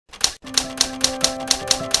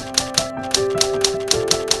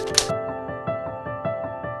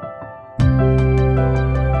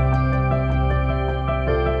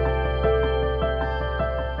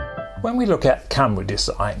look at camera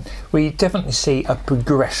design, we definitely see a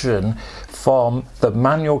progression from the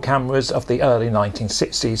manual cameras of the early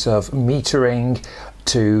 1960s of metering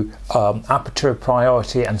to aperture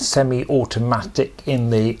priority and semi-automatic in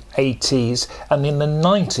the 80s, and in the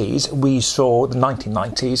 1990s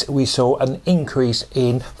we saw an increase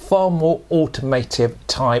in far more automated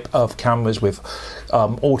type of cameras, with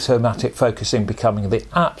automatic focusing becoming the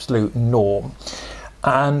absolute norm.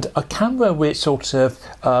 And a camera which sort of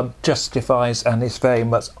justifies and is very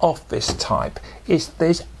much of this type is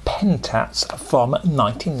this Pentax from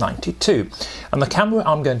 1992. And the camera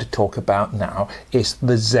I'm going to talk about now is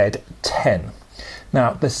the Z-10.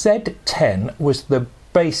 Now, the Z-10 was the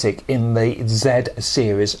basic in the Z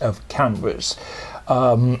series of cameras.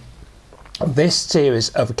 This series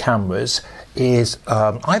of cameras is,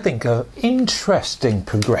 I think, an interesting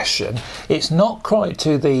progression. It's not quite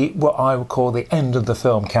to the what I would call the end of the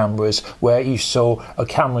film cameras, where you saw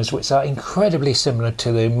cameras which are incredibly similar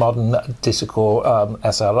to the modern digital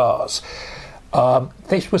SLRs.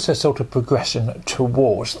 This was a sort of progression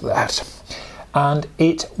towards that, and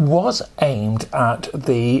it was aimed at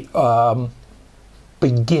the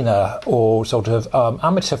beginner or sort of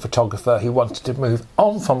amateur photographer who wanted to move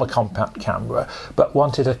on from a compact camera but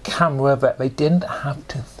wanted a camera that they didn't have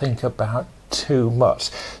to think about too much.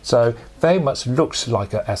 So very much looks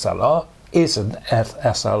like an SLR, is an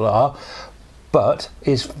SLR, but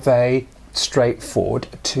is very straightforward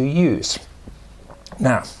to use.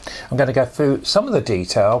 Now, I'm going to go through some of the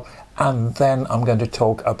detail, and then I'm going to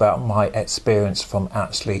talk about my experience from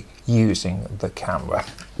actually using the camera.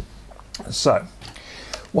 So,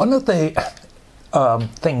 one of the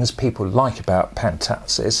things people like about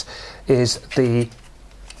Pentaxes is the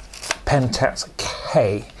Pentax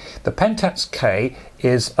K. The Pentax K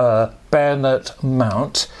is a bayonet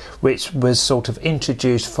mount which was sort of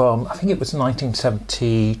introduced from, I think it was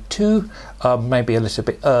 1972, maybe a little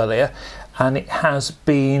bit earlier, and it has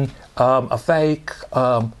been a very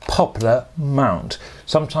popular mount,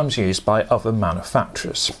 sometimes used by other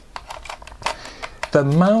manufacturers. The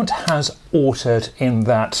mount has altered in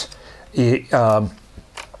that the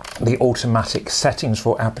automatic settings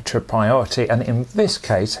for aperture priority, and in this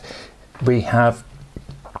case we have,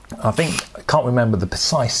 I can't remember the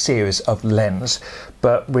precise series of lens,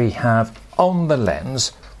 but we have on the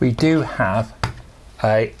lens we do have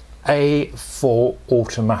a A4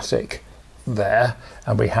 automatic there,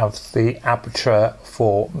 and we have the aperture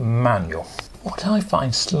for manual. What I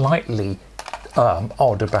find slightly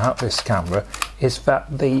odd about this camera is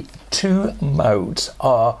that the two modes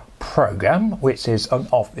are program, which is an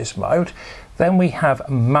office mode, then we have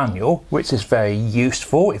manual, which is very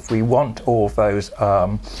useful if we want all those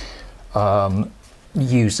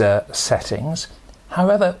user settings.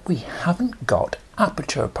 However, we haven't got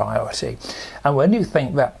aperture priority, and when you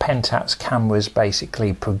think that Pentax cameras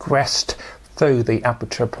basically progressed through the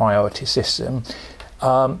aperture priority system,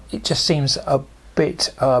 it just seems a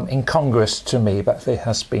bit incongruous to me that it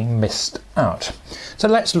has been missed out. So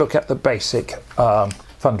let's look at the basic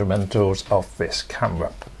fundamentals of this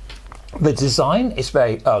camera. The design is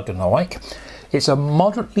very ergonomic. It's a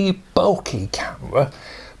moderately bulky camera.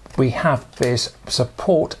 We have this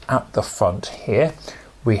support at the front here.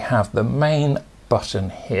 We have the main button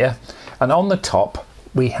here, and on the top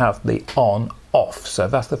we have the on off. So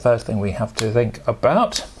that's the first thing we have to think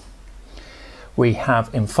about. We have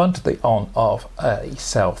in front of the on-off a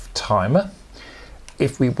self timer.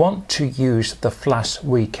 If we want to use the flash,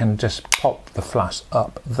 we can just pop the flash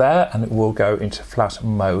up there and it will go into flash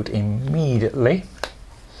mode immediately.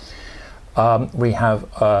 We have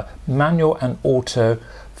a manual and auto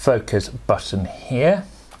focus button here.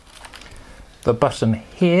 The button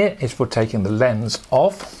here is for taking the lens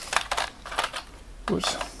off.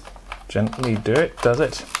 Oops. Gently do it, does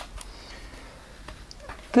it?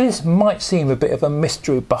 This might seem a bit of a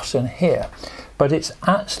mystery button here, but it's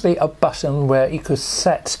actually a button where you could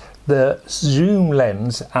set the zoom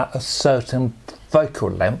lens at a certain focal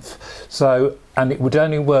length. So, and it would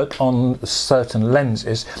only work on certain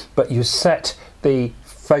lenses, but you set the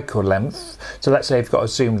focal length. So let's say you've got a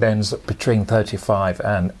zoom lens between 35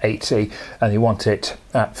 and 80 and you want it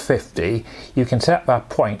at 50, you can set that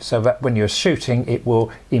point so that when you're shooting it will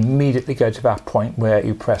immediately go to that point where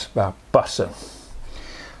you press that button.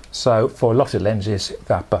 So for a lot of lenses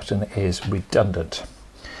that button is redundant.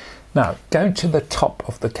 Now going to the top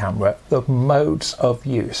of the camera, the modes of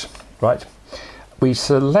use, right? We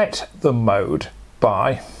select the mode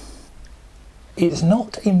by, it's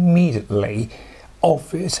not immediately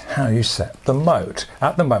obvious how you set the mode.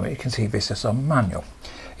 At the moment you can see this is on manual.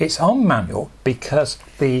 It's on manual because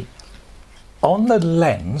on the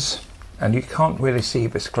lens, and you can't really see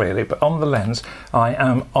this clearly, but on the lens I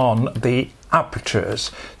am on the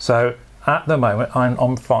apertures. So at the moment I'm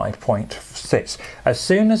on 5.6. As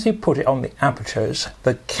soon as you put it on the apertures,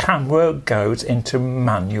 the camera goes into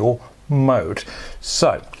manual mode.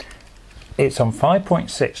 So it's on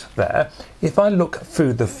 5.6 there. If I look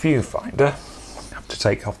through the viewfinder, I have to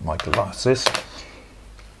take off my glasses,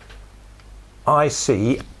 I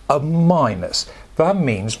see a minus. That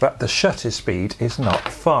means that the shutter speed is not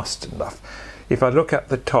fast enough. If I look at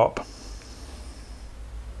the top,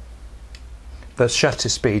 the shutter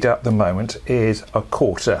speed at the moment is a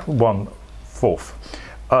quarter, 1/4.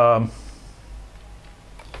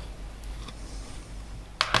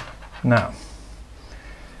 Now,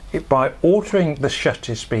 by altering the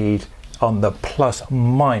shutter speed on the plus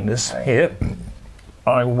minus here,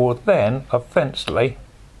 I will then eventually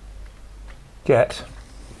get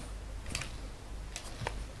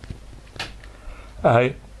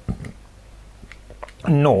a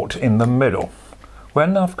naught in the middle.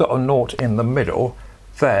 When I've got a naught in the middle,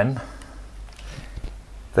 then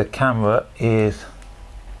the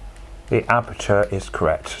aperture is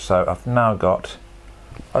correct. So I've now got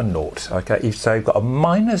a naught. Okay, so you've got a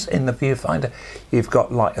minus in the viewfinder, you've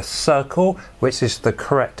got like a circle, which is the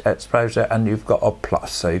correct exposure, and you've got a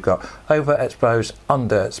plus. So you've got overexposed,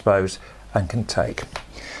 underexposed, and can take.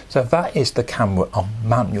 So that is the camera on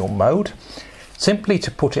manual mode. Simply to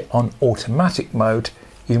put it on automatic mode,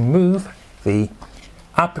 you move the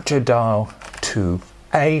aperture dial to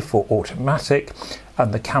A for automatic,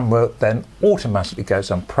 and the camera then automatically goes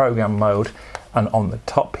on program mode, and on the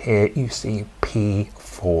top here you see P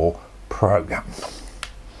for program.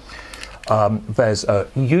 There's a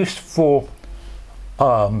use for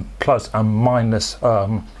plus and minus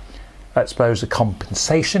exposure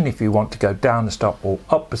compensation if you want to go down the stop or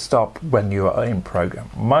up the stop when you are in program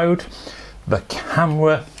mode. The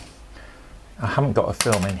camera, I haven't got a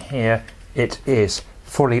film in here, it is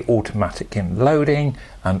fully automatic in loading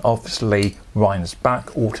and obviously winds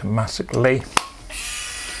back automatically.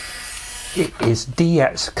 It is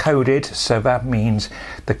DX coded, so that means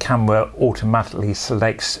the camera automatically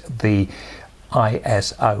selects the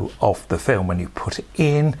ISO of the film when you put it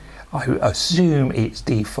in. I assume it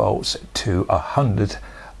defaults to 100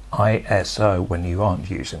 ISO when you aren't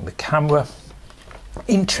using the camera.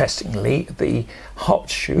 Interestingly, the hot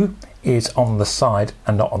shoe is on the side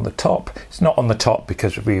and not on the top. It's not on the top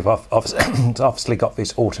because we've obviously got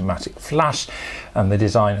this automatic flash, and the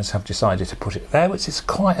designers have decided to put it there, which is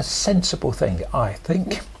quite a sensible thing, I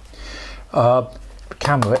think. The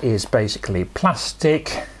camera is basically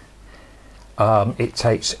plastic. It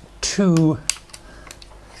takes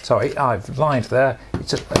I've lied there.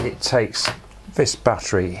 It takes this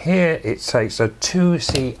battery here. It takes a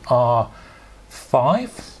 2CR5.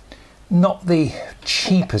 Not the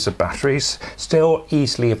cheapest of batteries, still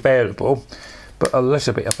easily available, but a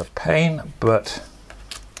little bit of a pain, but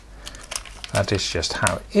that is just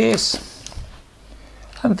how it is.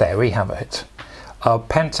 And there we have it, our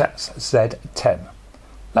Pentax Z-10.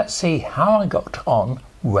 Let's see how I got on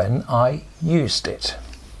when I used it.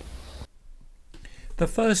 The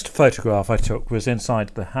first photograph I took was inside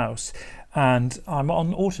the house, and I'm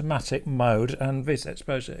on automatic mode, and this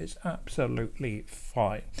exposure is absolutely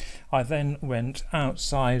fine. I then went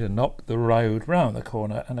outside and up the road round the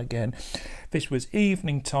corner, and again this was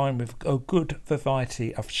evening time with a good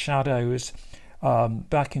variety of shadows,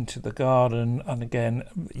 back into the garden, and again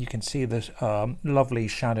you can see the lovely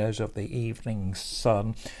shadows of the evening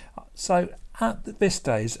sun. So at this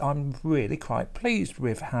stage I'm really quite pleased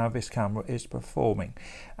with how this camera is performing,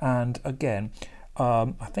 and again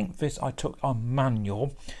I think this I took on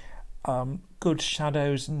manual. Good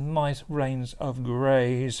shadows, nice range of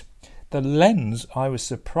greys. The lens, I was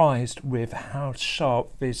surprised with how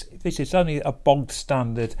sharp this is. Only a bog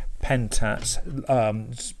standard Pentax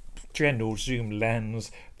general zoom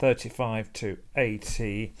lens, 35 to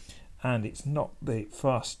 80, and it's not the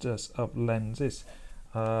fastest of lenses.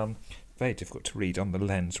 Very difficult to read on the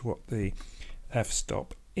lens what the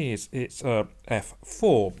f-stop is. It's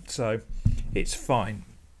f4, so it's fine.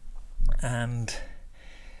 And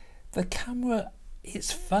the camera,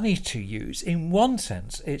 it's funny to use. In one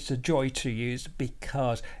sense it's a joy to use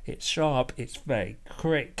because it's sharp, it's very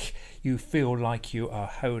quick, you feel like you are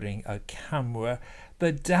holding a camera.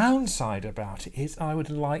 The downside about it is I would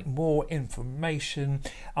like more information.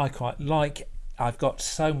 I've got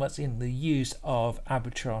so much in the use of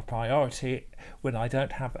aperture priority. When I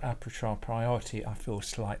don't have aperture priority, I feel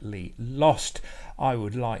slightly lost. I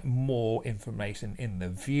would like more information in the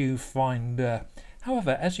viewfinder.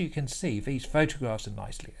 However, as you can see, these photographs are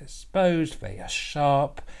nicely exposed, they are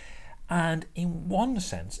sharp, And in one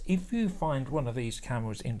sense, if you find one of these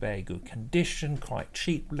cameras in very good condition quite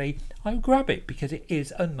cheaply, I would grab it because it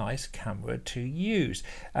is a nice camera to use.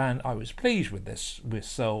 And I was pleased with this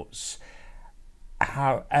results.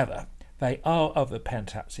 However, there are other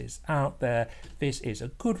Pentaxes out there. This is a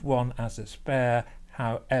good one as a spare.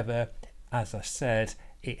 However, as I said,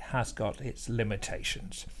 it has got its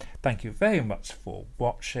limitations. Thank you very much for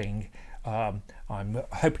watching. I'm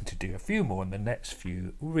hoping to do a few more in the next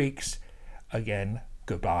few weeks. Again,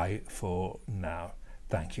 goodbye for now.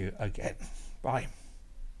 Thank you again. Bye.